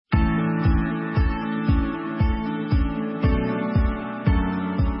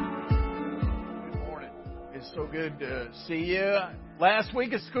Good to see you. Last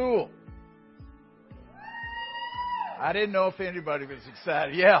week of school. I didn't know if anybody was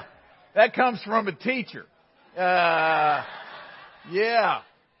excited. Yeah, that comes from a teacher. I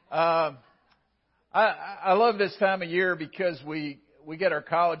love this time of year because we get our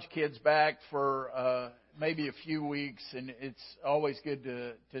college kids back for maybe a few weeks, and it's always good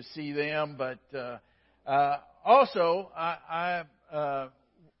to see them. But also,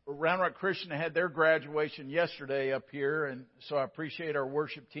 Round Rock Christian had their graduation yesterday up here, and so I appreciate our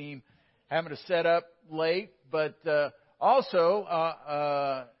worship team having to set up late. But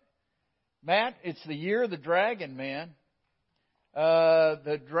also, Matt, it's the year of the Dragon, man.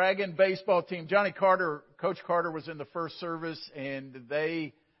 The Dragon baseball team. Johnny Carter, Coach Carter was in the first service, and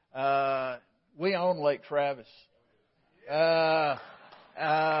we own Lake Travis.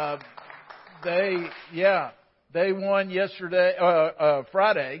 They won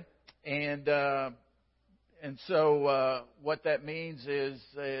Friday, and so what that means is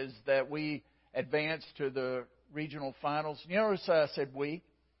that we advanced to the regional finals. You notice I said we.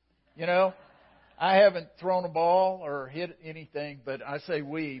 You know, I haven't thrown a ball or hit anything, but I say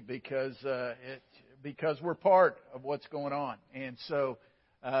we because we're part of what's going on, and so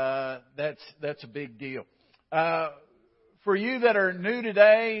that's a big deal. For you that are new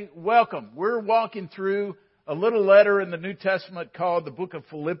today, welcome. We're walking through a little letter in the New Testament called the Book of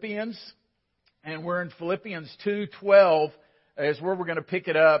Philippians, and we're in Philippians 2:12 is where we're going to pick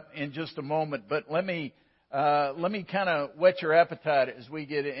it up in just a moment. But let me kind of whet your appetite as we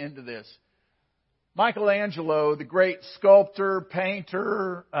get into this. Michelangelo, the great sculptor,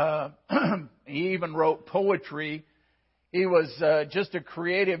 painter, he even wrote poetry. He was just a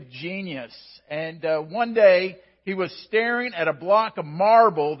creative genius. And one day he was staring at a block of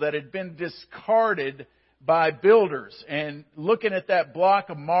marble that had been discarded by builders. And looking at that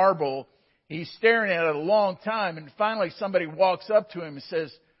block of marble, he's staring at it a long time. And finally somebody walks up to him and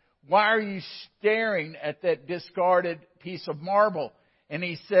says, "Why are you staring at that discarded piece of marble?" And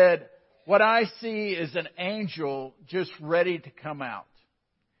he said, "What I see is an angel just ready to come out."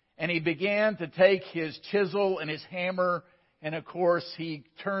 And he began to take his chisel and his hammer, and of course he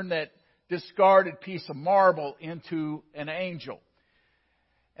turned that discarded piece of marble into an angel.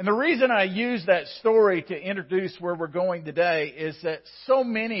 And the reason I use that story to introduce where we're going today is that so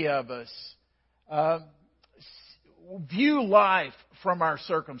many of us view life from our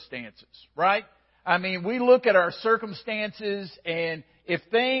circumstances, right? I mean, we look at our circumstances, and if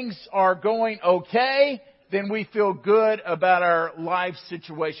things are going okay, then we feel good about our life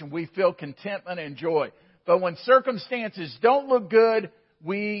situation. We feel contentment and joy. But when circumstances don't look good,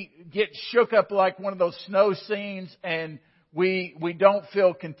 we get shook up like one of those snow scenes, and we don't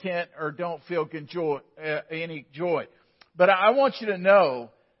feel content or don't feel any joy. But I want you to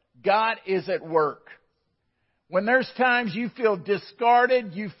know, God is at work. When there's times you feel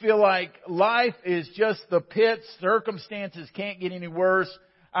discarded, you feel like life is just the pits, circumstances can't get any worse,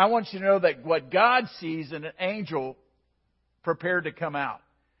 I want you to know that what God sees is an angel prepared to come out.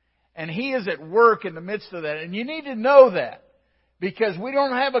 And He is at work in the midst of that. And you need to know that, because we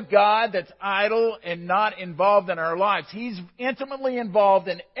don't have a God that's idle and not involved in our lives. He's intimately involved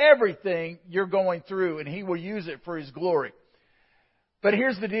in everything you're going through, and He will use it for His glory. But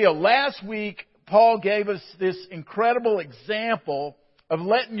here's the deal. Last week, Paul gave us this incredible example of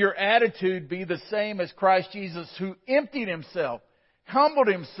letting your attitude be the same as Christ Jesus, who emptied Himself, humbled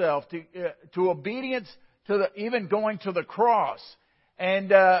Himself to obedience, to even going to the cross. And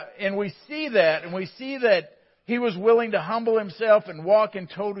we see that, and we see that He was willing to humble Himself and walk in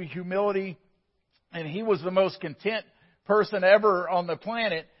total humility, and He was the most content person ever on the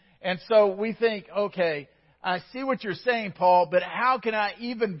planet. And so we think, okay, I see what you're saying, Paul, but how can I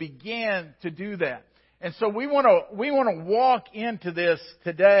even begin to do that? And so we want to walk into this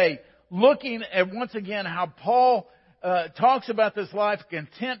today, looking at once again how Paul talks about this life of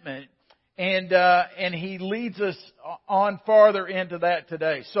contentment, and he leads us on farther into that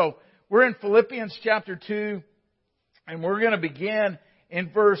today. So we're in Philippians chapter 2, and we're going to begin in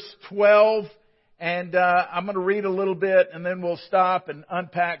verse 12. And I'm going to read a little bit, and then we'll stop and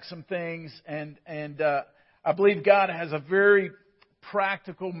unpack some things. And I believe God has a very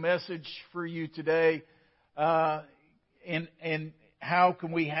practical message for you today. And how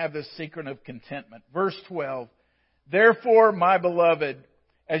can we have this secret of contentment? Verse 12. "Therefore, my beloved,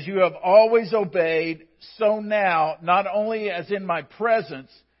 as you have always obeyed, so now, not only as in my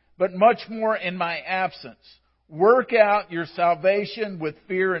presence, but much more in my absence, work out your salvation with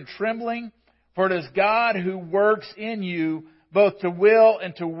fear and trembling, for it is God who works in you both to will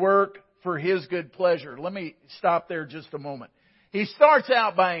and to work for His good pleasure." Let me stop there just a moment. He starts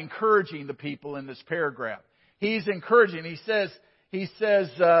out by encouraging the people in this paragraph. he's encouraging. He says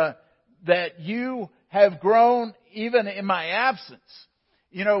that you have grown even in my absence.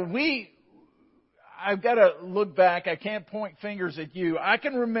 You know, I've got to look back. I can't point fingers at you. I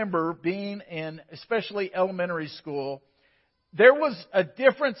can remember being in, especially elementary school, there was a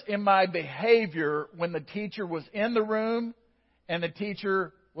difference in my behavior when the teacher was in the room and the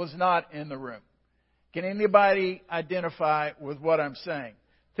teacher was not in the room. Can anybody identify with what I'm saying?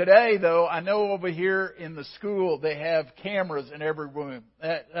 Today, though, I know over here in the school they have cameras in every room.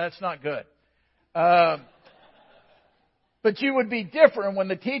 That's not good. But you would be different when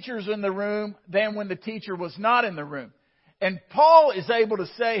the teacher's in the room than when the teacher was not in the room. And Paul is able to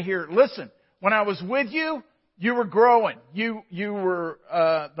say here, listen, when I was with you, you were growing. You were,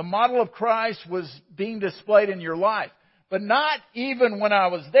 the model of Christ was being displayed in your life. But not even when I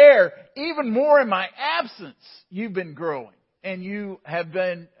was there, even more in my absence, you've been growing. And you have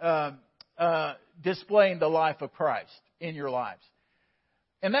been displaying the life of Christ in your lives.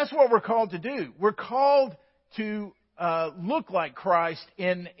 And that's what we're called to do. We're called to look like Christ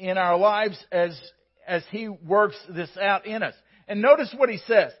in our lives as He works this out in us. And notice what he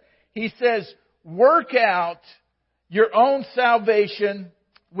says. He says, work out your own salvation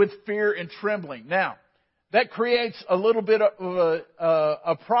with fear and trembling. Now, that creates a little bit of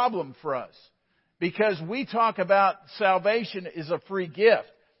a problem for us. Because we talk about salvation is a free gift.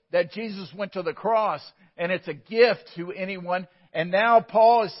 That Jesus went to the cross and it's a gift to anyone. And now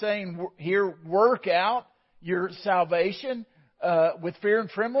Paul is saying here, work out your salvation with fear and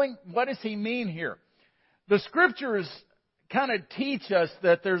trembling. What does he mean here? The Scriptures kind of teach us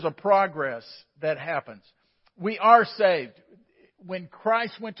that there's a progress that happens. We are saved. When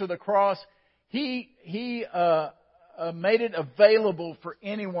Christ went to the cross, He made it available for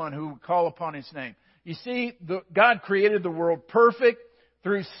anyone who would call upon His name. You see, God created the world perfect.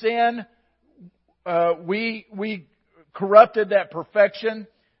 Through sin, we corrupted that perfection.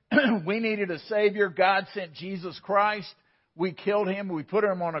 We needed a Savior. God sent Jesus Christ. We killed Him. We put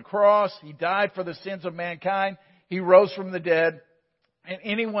Him on a cross. He died for the sins of mankind. He rose from the dead. And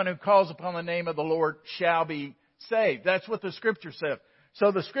anyone who calls upon the name of the Lord shall be saved. That's what the Scripture said.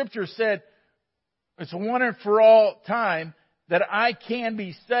 So the Scripture said, it's a one and for all time that I can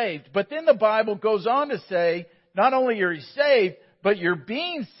be saved. But then the Bible goes on to say, not only are you saved, but you're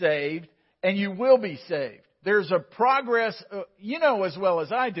being saved and you will be saved. There's a progress, you know as well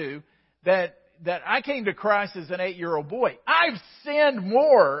as I do, that I came to Christ as an 8-year-old boy. I've sinned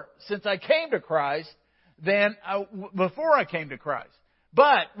more since I came to Christ than before I came to Christ.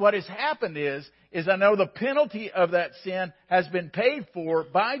 But what has happened is I know the penalty of that sin has been paid for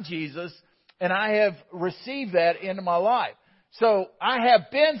by Jesus, and I have received that into my life. So I have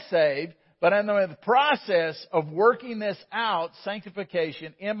been saved, but I'm in the process of working this out,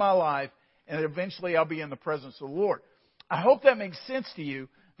 sanctification, in my life, and eventually I'll be in the presence of the Lord. I hope that makes sense to you.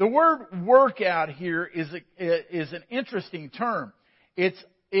 The word workout here is an interesting term. It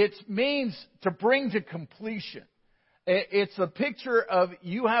means to bring to completion. It's a picture of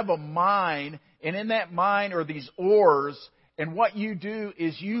you have a mine, and in that mine are these ores, and what you do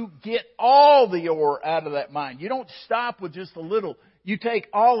is you get all the ore out of that mine. You don't stop with just a little. You take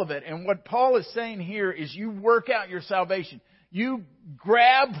all of it. And what Paul is saying here is you work out your salvation. You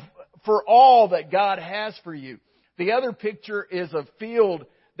grab for all that God has for you. The other picture is a field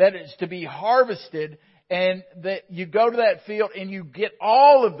that is to be harvested, and that you go to that field and you get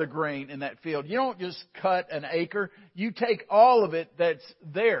all of the grain in that field. You don't just cut an acre. You take all of it that's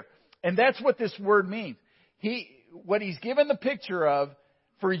there. And that's what this word means. What he's given the picture of,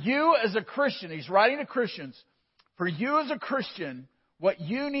 for you as a Christian, he's writing to Christians, for you as a Christian, what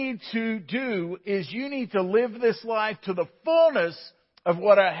you need to do is you need to live this life to the fullness of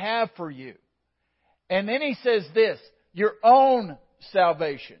what I have for you. And then he says this, your own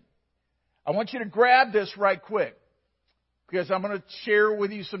salvation. I want you to grab this right quick, because I'm going to share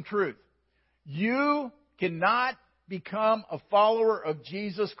with you some truth. You cannot become a follower of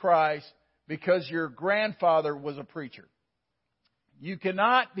Jesus Christ because your grandfather was a preacher. You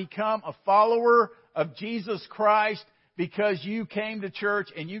cannot become a follower of Jesus Christ because you came to church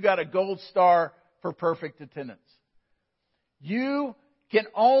and you got a gold star for perfect attendance. You can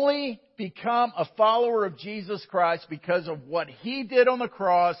only become a follower of Jesus Christ because of what He did on the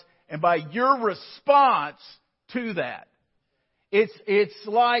cross and by your response to that. It's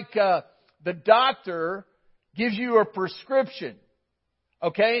like the doctor gives you a prescription.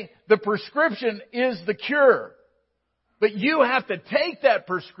 Okay? The prescription is the cure. But you have to take that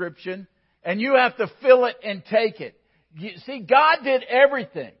prescription and you have to fill it and take it. You see, God did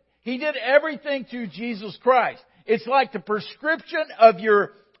everything. He did everything through Jesus Christ. It's like the prescription of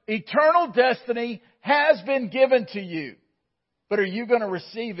your eternal destiny has been given to you. But are you going to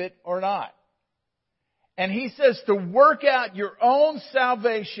receive it or not? And he says to work out your own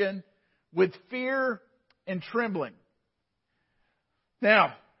salvation with fear and trembling.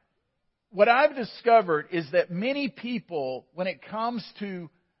 Now, what I've discovered is that many people, when it comes to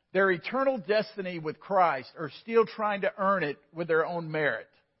their eternal destiny with Christ, are still trying to earn it with their own merit.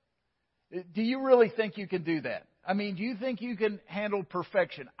 Do you really think you can do that? I mean, do you think you can handle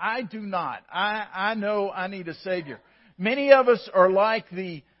perfection? I do not. I know I need a Savior. Many of us are like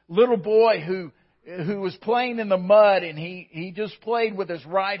the little boy who was playing in the mud, and he just played with his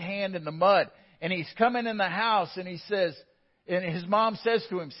right hand in the mud. And he's coming in the house, and he says, and his mom says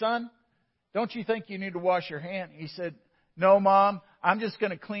to him, "Son, don't you think you need to wash your hand?" He said, "No, Mom, I'm just going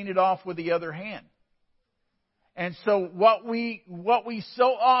to clean it off with the other hand." And so what we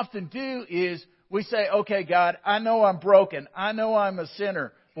so often do is we say, "Okay, God, I know I'm broken. I know I'm a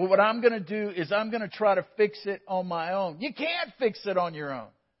sinner. But what I'm going to do is I'm going to try to fix it on my own." You can't fix it on your own.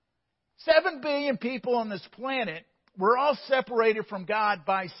 7 billion people on this planet, we're all separated from God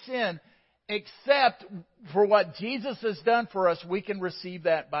by sin, except for what Jesus has done for us. We can receive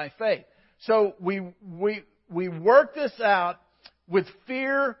that by faith. So we work this out with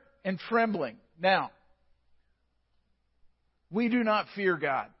fear and trembling. Now, we do not fear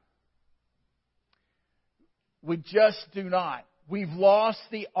God. We just do not. We've lost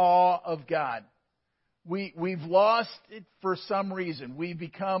the awe of God. We've lost it for some reason. We've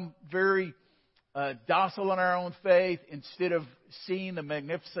become very docile in our own faith instead of seeing the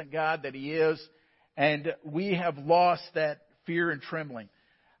magnificent God that He is. And we have lost that fear and trembling.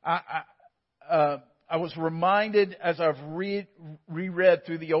 I was reminded as I've reread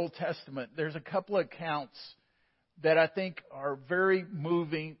through the Old Testament, there's a couple of accounts that I think are very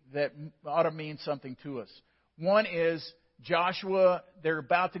moving that ought to mean something to us. One is Joshua, they're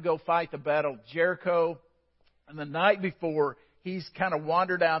about to go fight the battle of Jericho. And the night before, he's kind of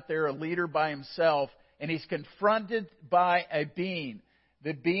wandered out there, a leader by himself, and he's confronted by a being.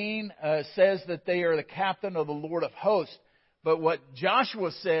 The being says that they are the captain of the Lord of hosts. But what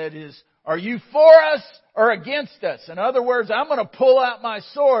Joshua said is, "Are you for us or against us?" In other words, I'm going to pull out my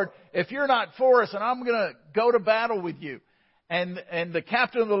sword if you're not for us, and I'm going to go to battle with you. And the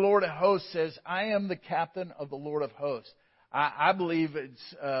captain of the Lord of hosts says, "I am the captain of the Lord of hosts." I believe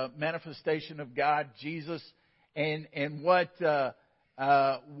it's a manifestation of God, Jesus, and what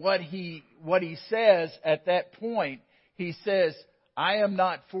he says at that point. He says, "I am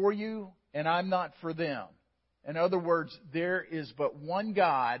not for you, and I'm not for them." In other words, there is but one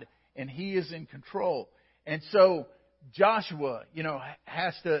God, and He is in control. And so Joshua,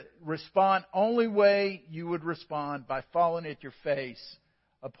 has to respond only way you would respond, by falling at your face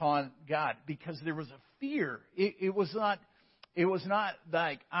upon God, because there was a fear. It was not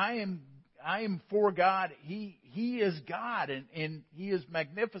like I am for God. He is God, and He is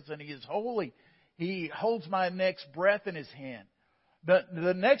magnificent. He is holy. He holds my next breath in His hand.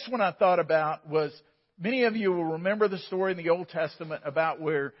 The next one I thought about was, many of you will remember the story in the Old Testament about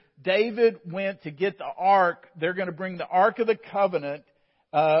where David went to get the ark. They're going to bring the Ark of the Covenant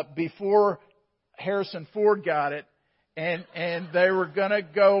before Harrison Ford got it. And they were going to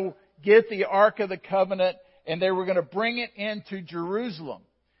go get the Ark of the Covenant, and they were going to bring it into Jerusalem.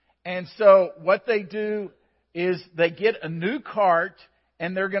 And so what they do is they get a new cart,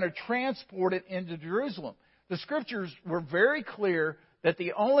 and they're going to transport it into Jerusalem. The Scriptures were very clear that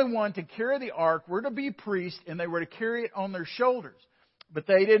the only one to carry the ark were to be priests, and they were to carry it on their shoulders. But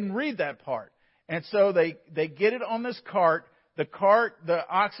they didn't read that part. And so they get it on this cart. The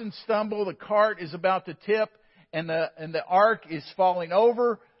oxen stumble, the cart is about to tip, and the ark is falling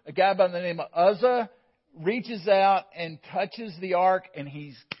over. A guy by the name of Uzzah reaches out and touches the ark, and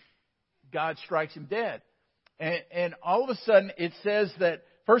God strikes him dead. And all of a sudden it says that,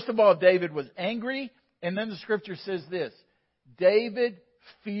 first of all, David was angry, and then the Scripture says this: David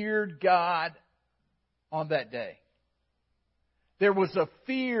feared God on that day. There was a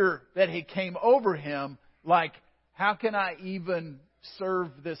fear that came over him, like, how can I even serve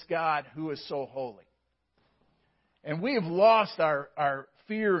this God who is so holy? And we have lost our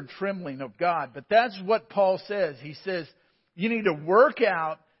fear and trembling of God. But that's what Paul says. He says, you need to work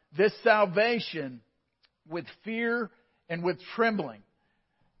out this salvation with fear and with trembling.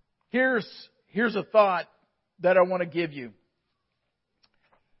 Here's a thought that I want to give you.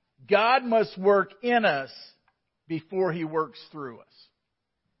 God must work in us before He works through us.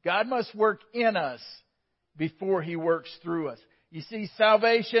 God must work in us before He works through us. You see,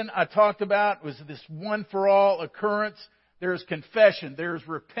 salvation, I talked about, was this one-for-all occurrence. There's confession. There's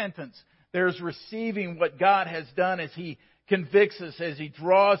repentance. There's receiving what God has done as He convicts us, as He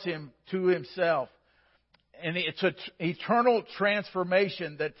draws Him to Himself. And it's an eternal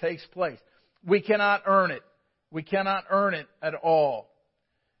transformation that takes place. We cannot earn it. We cannot earn it at all.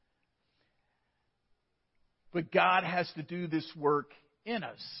 But God has to do this work in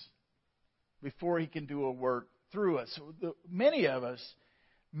us before He can do a work through us. So many of us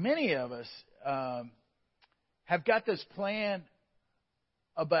have got this plan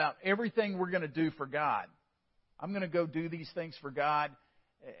about everything we're going to do for God. I'm going to go do these things for God.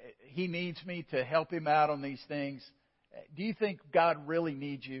 He needs me to help Him out on these things. Do you think God really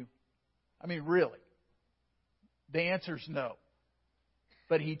needs you? I mean, really? The answer is no.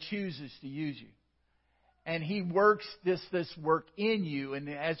 But He chooses to use you. And He works this work in you. And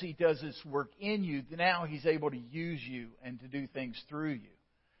as He does this work in you, now He's able to use you and to do things through you.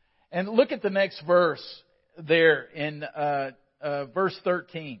 And look at the next verse there in verse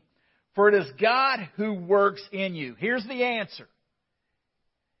 13. For it is God who works in you. Here's the answer.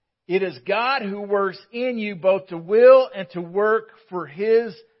 It is God who works in you both to will and to work for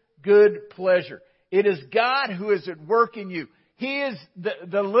His good pleasure. It is God who is at work in you. He is,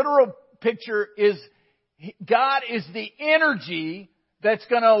 the literal picture is, God is the energy that's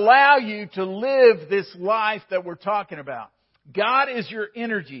going to allow you to live this life that we're talking about. God is your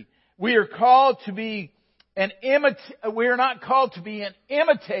energy. We are called to be we are not called to be an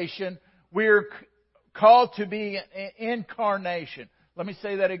imitation. We are called to be an incarnation. Let me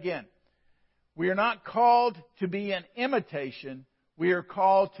say that again. We are not called to be an imitation. We are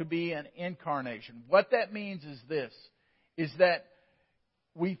called to be an incarnation. What that means is this, is that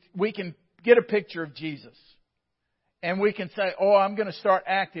we can get a picture of Jesus. And we can say, oh, I'm going to start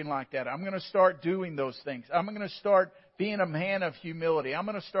acting like that. I'm going to start doing those things. I'm going to start being a man of humility. I'm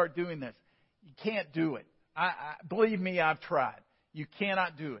going to start doing this. You can't do it. Believe me, I've tried. You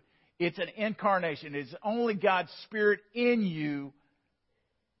cannot do it. It's an incarnation. It's only God's Spirit in you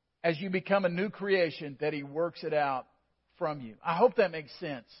as you become a new creation that He works it out from you. I hope that makes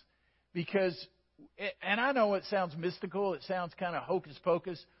sense. Because, and I know it sounds mystical. It sounds kind of hocus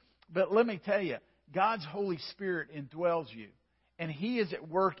pocus. But let me tell you, God's Holy Spirit indwells you. And He is at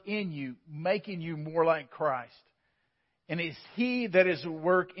work in you, making you more like Christ. And it's He that is at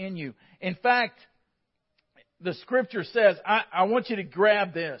work in you. In fact, the Scripture says, I want you to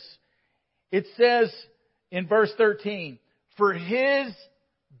grab this. It says in verse 13, for His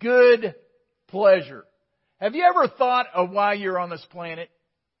good pleasure. Have you ever thought of why you're on this planet?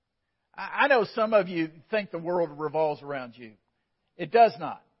 I know some of you think the world revolves around you. It does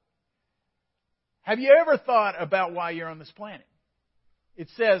not. Have you ever thought about why you're on this planet? It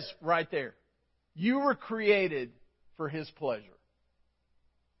says right there, you were created for His pleasure.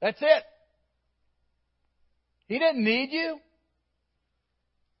 That's it. He didn't need you.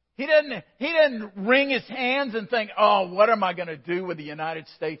 He didn't wring His hands and think, oh, what am I going to do with the United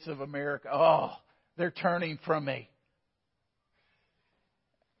States of America? Oh, they're turning from me.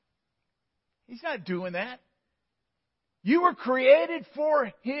 He's not doing that. You were created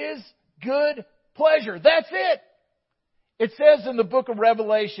for His good pleasure. That's it. It says in the book of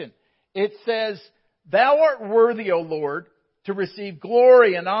Revelation, it says, Thou art worthy, O Lord, to receive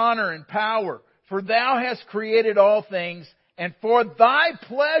glory and honor and power, for Thou hast created all things, and for Thy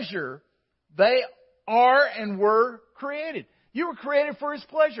pleasure they are and were created. You were created for His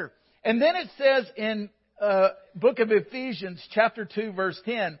pleasure. And then it says in book of Ephesians, chapter 2, verse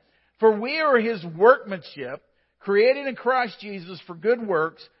 10, for we are His workmanship, created in Christ Jesus for good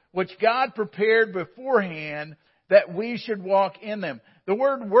works, which God prepared beforehand that we should walk in them. The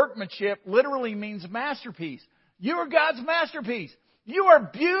word workmanship literally means masterpiece. You are God's masterpiece. You are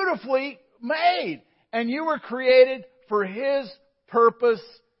beautifully made. And you were created for His purpose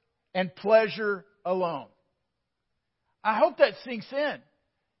and pleasure alone. I hope that sinks in.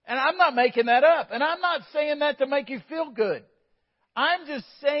 And I'm not making that up. And I'm not saying that to make you feel good. I'm just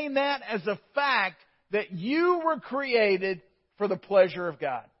saying that as a fact that you were created for the pleasure of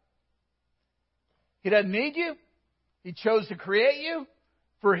God. He doesn't need you. He chose to create you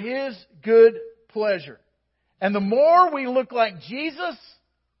for His good pleasure. And the more we look like Jesus,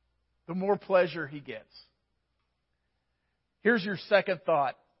 the more pleasure He gets. Here's your second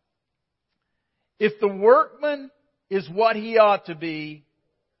thought. If the workman is what he ought to be,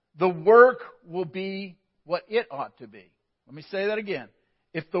 the work will be what it ought to be. Let me say that again.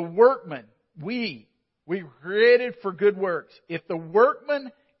 If the workman, we were created for good works. If the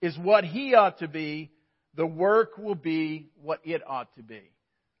workman is what he ought to be, the work will be what it ought to be.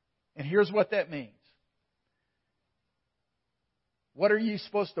 And here's what that means. What are you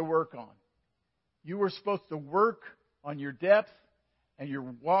supposed to work on? You were supposed to work on your depth and your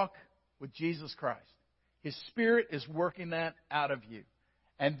walk with Jesus Christ. His Spirit is working that out of you.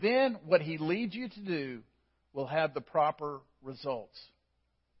 And then what He leads you to do will have the proper results.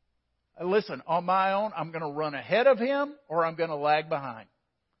 Listen, on my own, I'm going to run ahead of Him or I'm going to lag behind.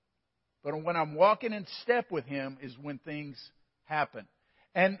 But when I'm walking in step with Him is when things happen.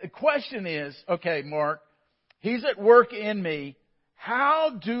 And the question is, okay, Mark, He's at work in me.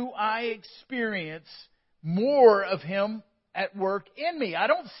 How do I experience more of Him at work in me? I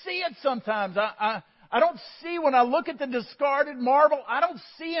don't see it sometimes. I don't see, when I look at the discarded marble, I don't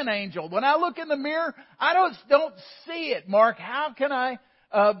see an angel. When I look in the mirror, I don't see it. Mark, how can I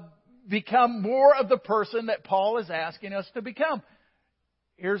become more of the person that Paul is asking us to become?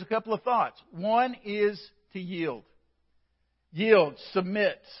 Here's a couple of thoughts. One is to yield. Yield,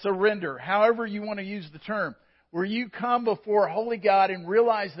 submit, surrender, however you want to use the term. Where you come before holy God and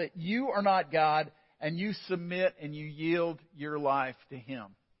realize that you are not God, and you submit and you yield your life to Him.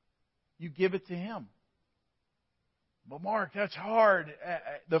 You give it to Him. But Mark, that's hard.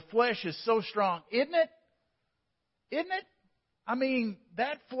 The flesh is so strong. Isn't it? Isn't it? I mean,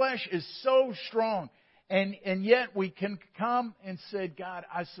 that flesh is so strong. And yet we can come and say, God,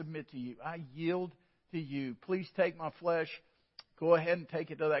 I submit to you. I yield to you. Please take my flesh. Go ahead and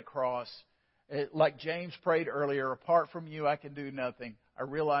take it to that cross. Like James prayed earlier, apart from you, I can do nothing. I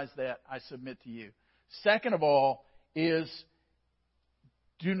realize that. I submit to you. Second of all is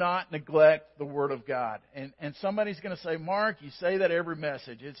do not neglect the Word of God. And somebody's going to say, Mark, you say that every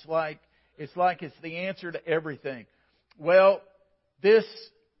message. It's like it's the answer to everything. Well, this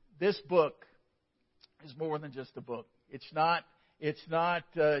book is more than just a book. It's not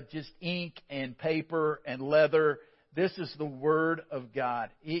just ink and paper and leather. This is the Word of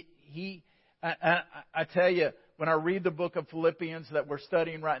God. I tell you, when I read the book of Philippians that we're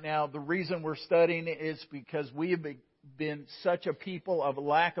studying right now, the reason we're studying it is because we have been such a people of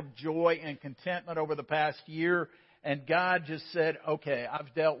lack of joy and contentment over the past year. And God just said, okay,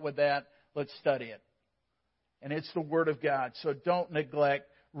 I've dealt with that. Let's study it. And it's the Word of God. So don't neglect.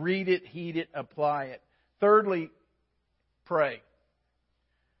 Read it, heed it, apply it. Thirdly, pray.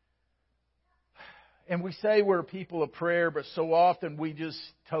 And we say we're people of prayer, but so often we just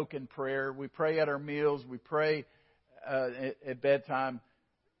token prayer. We pray at our meals. We pray at bedtime.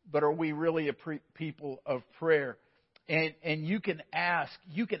 But are we really a people of prayer? And you can ask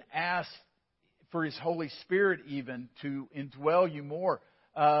for His Holy Spirit even to indwell you more.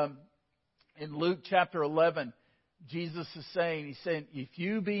 In Luke chapter 11, Jesus is saying, He's saying, if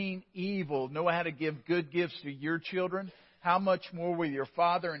you being evil know how to give good gifts to your children, how much more will your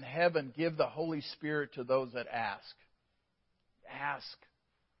Father in heaven give the Holy Spirit to those that ask? Ask.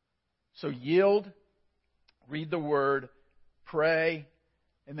 So yield, read the Word, pray,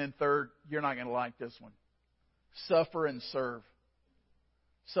 and then third, you're not going to like this one. Suffer and serve.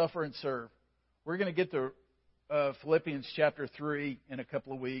 Suffer and serve. We're going to get to Philippians chapter 3 in a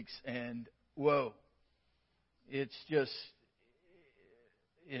couple of weeks, and whoa, it's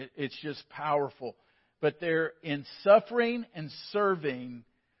just powerful. But there, in suffering and serving,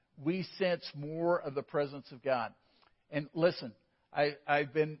 we sense more of the presence of God. And listen,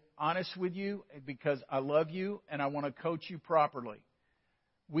 I've been honest with you because I love you and I want to coach you properly.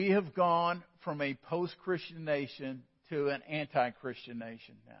 We have gone from a post-Christian nation to an anti-Christian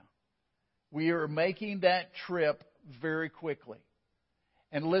nation now. We are making that trip very quickly.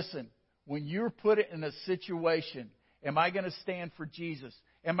 And listen, when you're put in a situation, am I going to stand for Jesus?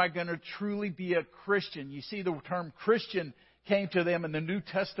 Am I going to truly be a Christian? You see, the term Christian came to them in the New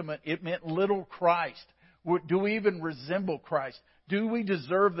Testament. It meant little Christ. Do we even resemble Christ? Do we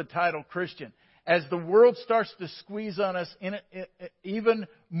deserve the title Christian? As the world starts to squeeze on us even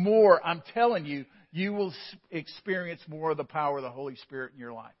more, I'm telling you, you will experience more of the power of the Holy Spirit in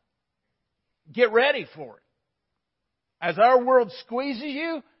your life. Get ready for it. As our world squeezes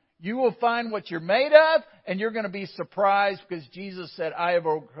you, you will find what you're made of, and you're going to be surprised because Jesus said, I have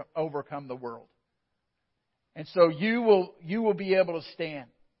overcome the world. And so you will be able to stand.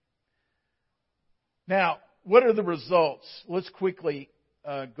 Now, what are the results? Let's quickly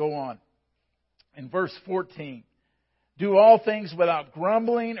go on. In verse 14, do all things without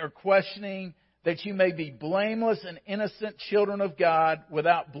grumbling or questioning, that you may be blameless and innocent children of God,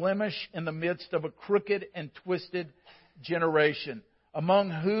 without blemish in the midst of a crooked and twisted generation,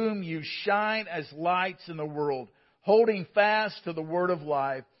 among whom you shine as lights in the world, holding fast to the word of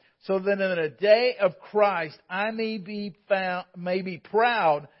life, so that in the day of Christ I may be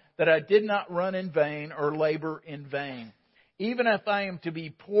proud that I did not run in vain or labor in vain. Even if I am to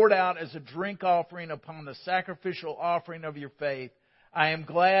be poured out as a drink offering upon the sacrificial offering of your faith, I am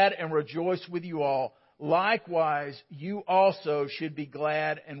glad and rejoice with you all. Likewise, you also should be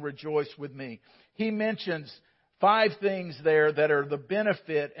glad and rejoice with me. He mentions 5 things there that are the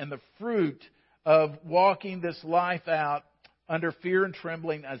benefit and the fruit of walking this life out under fear and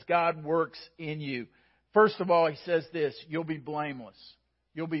trembling as God works in you. First of all, he says this, you'll be blameless.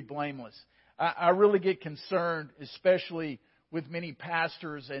 You'll be blameless. I really get concerned, especially with many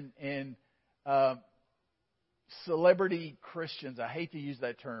pastors and celebrity Christians. I hate to use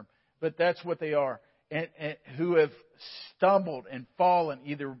that term, but that's what they are. And who have stumbled and fallen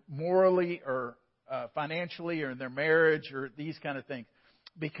either morally or financially or in their marriage or these kind of things.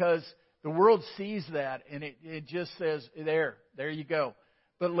 Because the world sees that and it just says, there you go.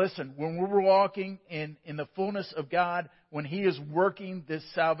 But listen, when we're walking in the fullness of God, when He is working this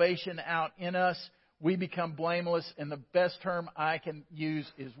salvation out in us, we become blameless. And the best term I can use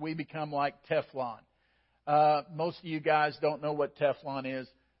is we become like Teflon. Most of you guys don't know what Teflon is.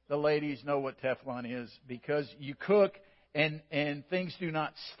 The ladies know what Teflon is because you cook and things do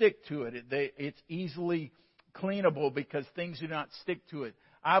not stick to it. It's easily cleanable because things do not stick to it.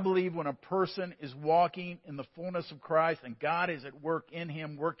 I believe when a person is walking in the fullness of Christ and God is at work in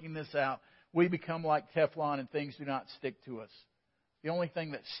him, working this out, we become like Teflon and things do not stick to us. The only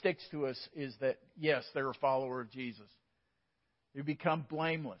thing that sticks to us is that, yes, they're a follower of Jesus. You become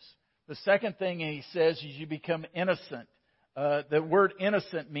blameless. The second thing he says is you become innocent. The word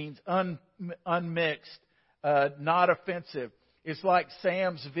innocent means unmixed, not offensive. It's like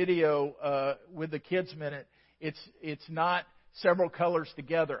Sam's video with the Kids Minute. It's not several colors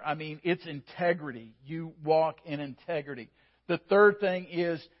together. I mean, it's integrity. You walk in integrity. The third thing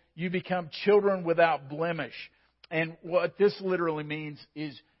is you become children without blemish. And what this literally means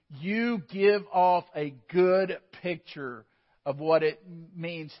is you give off a good picture of what it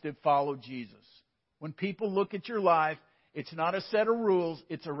means to follow Jesus. When people look at your life, it's not a set of rules.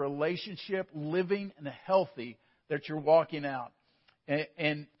 It's a relationship, living and healthy, that you're walking out.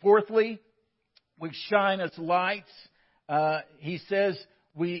 And fourthly, we shine as lights. He says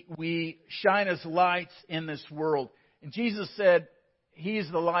we shine as lights in this world. And Jesus said He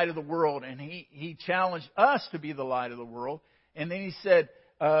is the light of the world. And He challenged us to be the light of the world. And then He said,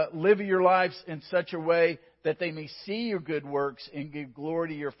 live your lives in such a way that they may see your good works and give glory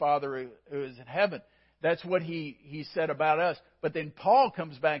to your Father who is in heaven. That's what he said about us. But then Paul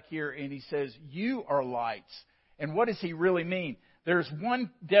comes back here and he says, you are lights. And what does he really mean? There's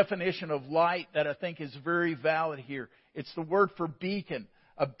one definition of light that I think is very valid here. It's the word for beacon.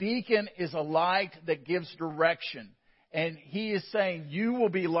 A beacon is a light that gives direction. And he is saying you will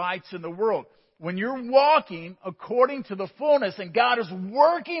be lights in the world. When you're walking according to the fullness and God is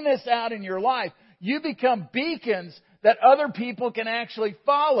working this out in your life, you become beacons that other people can actually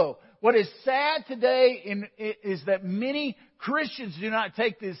follow. What is sad today is that many Christians do not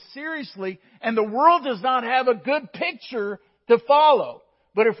take this seriously, and the world does not have a good picture to follow.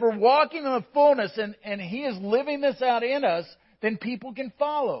 But if we're walking in the fullness and He is living this out in us, then people can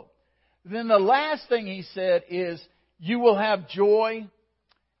follow. Then the last thing He said is, you will have joy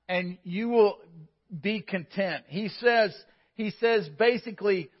and you will be content. He says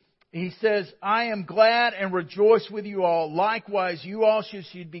basically, He says, I am glad and rejoice with you all. Likewise, you also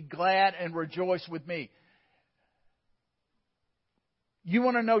should be glad and rejoice with me. You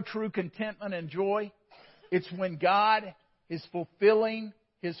want to know true contentment and joy? It's when God is fulfilling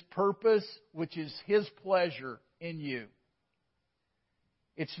His purpose, which is His pleasure in you.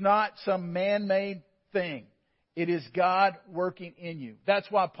 It's not some man-made thing. It is God working in you. That's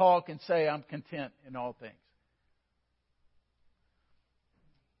why Paul can say, I'm content in all things.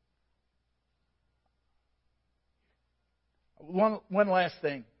 One last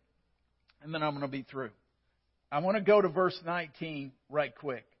thing, and then I'm going to be through. I want to go to verse 19 right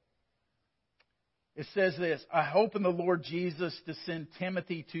quick. It says this, I hope in the Lord Jesus to send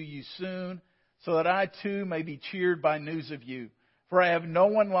Timothy to you soon, so that I too may be cheered by news of you. For I have no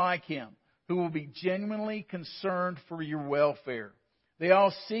one like him who will be genuinely concerned for your welfare. They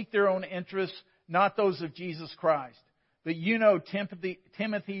all seek their own interests, not those of Jesus Christ. But you know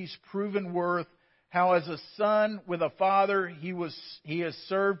Timothy's proven worth, how as a son with a father he has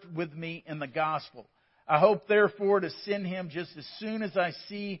served with me in the gospel. I hope therefore to send him just as soon as I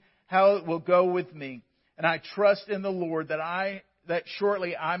see how it will go with me. And I trust in the Lord that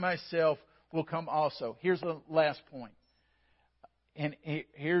shortly I myself will come also. Here's the last point. And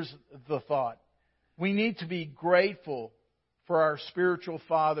here's the thought. We need to be grateful for our spiritual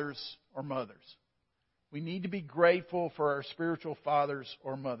fathers or mothers. We need to be grateful for our spiritual fathers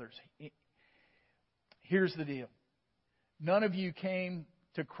or mothers. Here's the deal. None of you came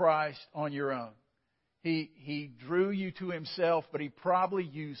to Christ on your own. He drew you to Himself, but He probably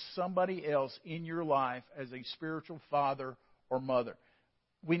used somebody else in your life as a spiritual father or mother.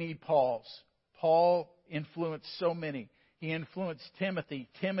 We need Paul's. Paul influenced so many. He influenced Timothy.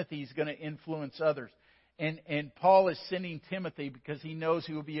 Timothy's going to influence others. And Paul is sending Timothy because he knows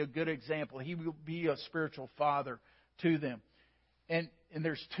he will be a good example. He will be a spiritual father to them. And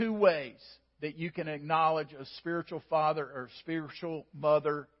there's two ways that you can acknowledge a spiritual father or spiritual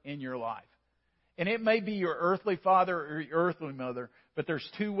mother in your life. And it may be your earthly father or your earthly mother, but there's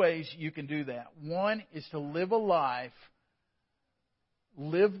two ways you can do that. One is to live the life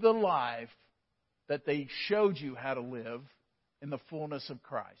that they showed you how to live in the fullness of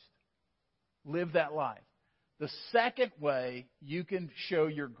Christ. Live that life. The second way you can show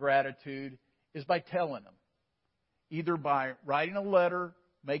your gratitude is by telling them. Either by writing a letter,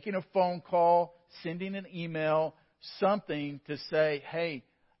 making a phone call, sending an email, something to say, hey,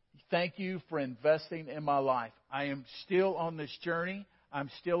 thank you for investing in my life. I am still on this journey. I'm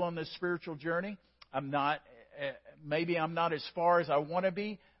still on this spiritual journey. Maybe I'm not as far as I want to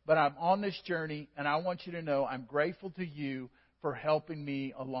be, but I'm on this journey, and I want you to know I'm grateful to you for helping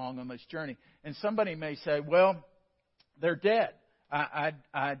me along on this journey. And somebody may say, well, they're dead. I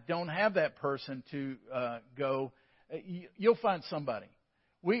don't have that person to go. You'll find somebody.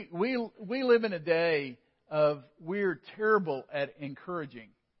 We live in a day of we're terrible at encouraging.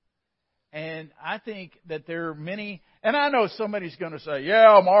 And I think that there are many, and I know somebody's going to say,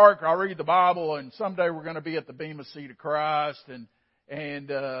 yeah, Mark, I read the Bible, and someday we're going to be at the Bema Seat of Christ, and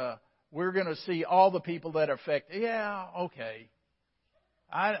we're going to see all the people that are affected. Yeah, okay.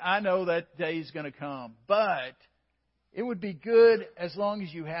 I know that day is going to come. But it would be good, as long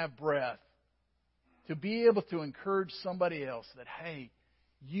as you have breath, to be able to encourage somebody else that, hey,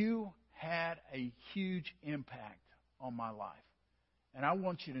 you had a huge impact on my life. And I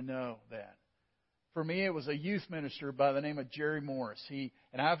want you to know that. For me, it was a youth minister by the name of Jerry Morris.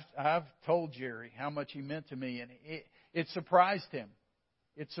 I've told Jerry how much he meant to me, and it surprised him.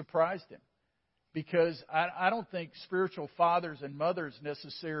 It surprised him. Because I don't think spiritual fathers and mothers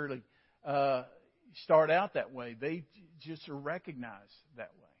necessarily start out that way. They just are recognized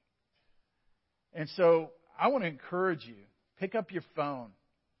that way. And so I want to encourage you, pick up your phone.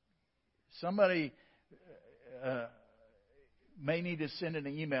 Somebody may need to send an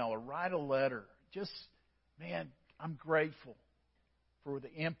email or write a letter. Just, man, I'm grateful for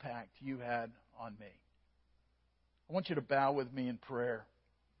the impact you had on me. I want you to bow with me in prayer.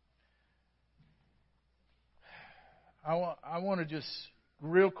 I want to just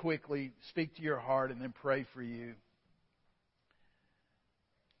real quickly speak to your heart and then pray for you.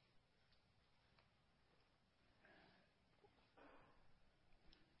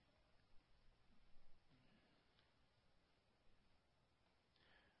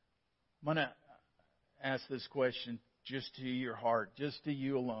 I'm going to ask this question just to your heart, just to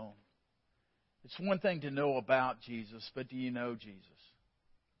you alone. It's one thing to know about Jesus, but do you know Jesus?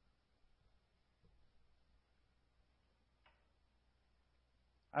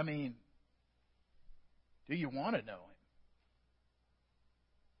 I mean, do you want to know Him?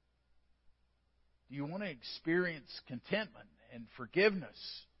 Do you want to experience contentment and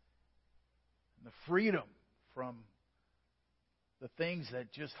forgiveness and the freedom from the things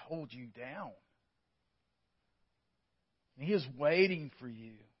that just hold you down? And He is waiting for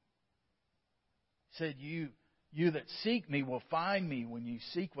you. He said, you that seek me will find me when you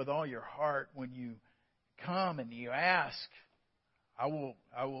seek with all your heart, when you come and you ask. I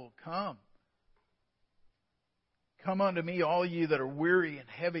will come. Come unto me, all you that are weary and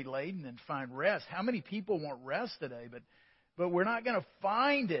heavy laden, and find rest. How many people want rest today? But we're not going to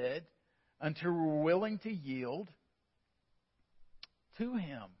find it until we're willing to yield to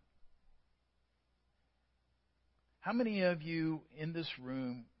Him. How many of you in this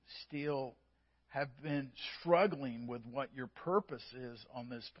room still have been struggling with what your purpose is on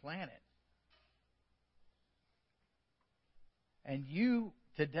this planet? And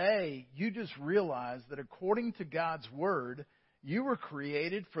today, you just realize that according to God's Word, you were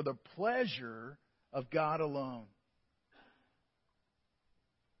created for the pleasure of God alone.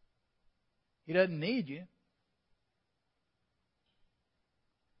 He doesn't need you.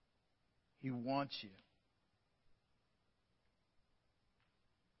 He wants you.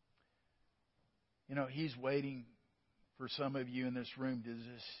 You know, He's waiting for some of you in this room to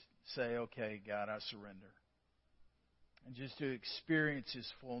just say, okay, God, I surrender. And just to experience His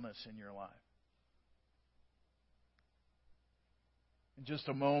fullness in your life. In just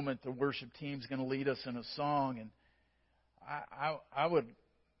a moment, the worship team's going to lead us in a song. And I would,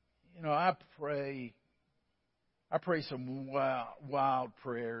 I pray some wild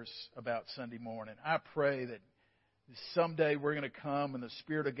prayers about Sunday morning. I pray that someday we're going to come and the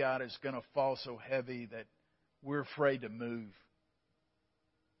Spirit of God is going to fall so heavy that we're afraid to move.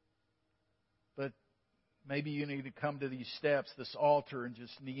 But maybe you need to come to these steps, this altar, and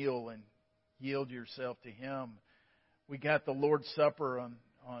just kneel and yield yourself to Him. We got the Lord's Supper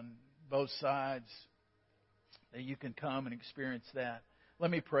on both sides that you can come and experience that. Let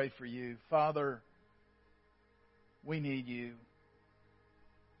me pray for you. Father, we need You.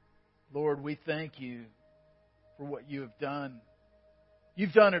 Lord, we thank You for what You have done.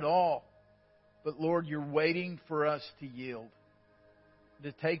 You've done it all. But Lord, You're waiting for us to yield,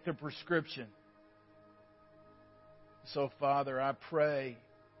 to take the prescription. So, Father, I pray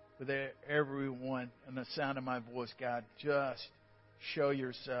with everyone in the sound of my voice, God, just show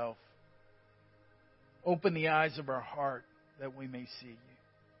Yourself. Open the eyes of our heart that we may see You.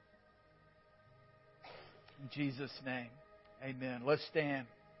 In Jesus' name, amen. Let's stand.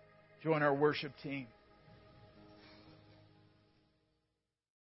 Join our worship team.